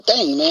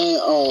thing, man.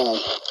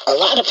 A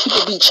lot of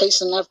people be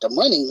chasing after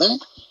money, man.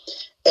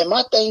 And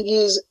my thing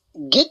is,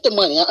 get the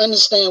money. I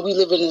understand we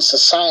live in a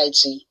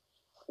society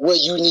where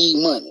you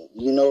need money.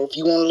 You know, if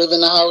you want to live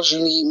in a house, you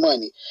need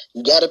money.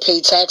 You got to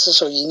pay taxes,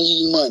 so you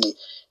need money.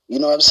 You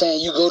know what I'm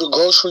saying? You go to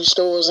grocery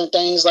stores and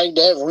things like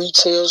that,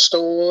 retail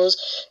stores.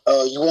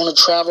 You want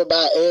to travel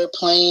by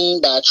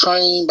airplane, by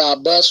train, by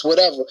bus,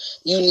 whatever.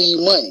 You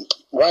need money,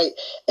 right?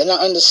 And I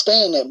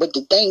understand that. But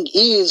the thing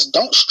is,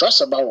 don't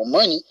stress about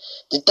money.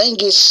 The thing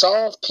is,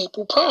 solve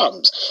people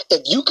problems.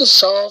 If you can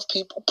solve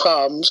people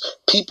problems,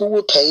 people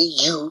will pay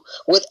you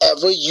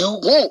whatever you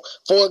want.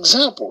 For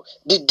example,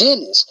 the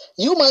dentist.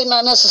 You might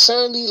not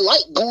necessarily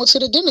like going to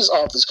the dentist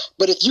office,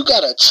 but if you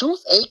got a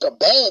toothache, a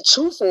bad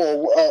tooth,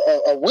 or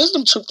a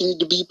wisdom tooth that need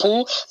to be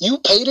pulled, you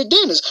pay the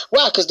dentist.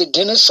 Why? Because the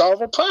dentist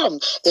solve a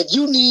problem. If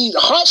you need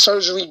heart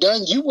surgery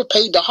done, you would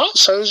pay the heart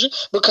surgeon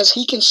because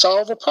he can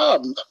solve a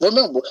problem.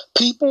 Remember,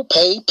 people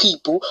pay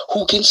people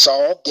who can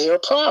solve their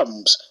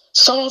problems.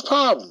 Solve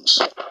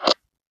problems.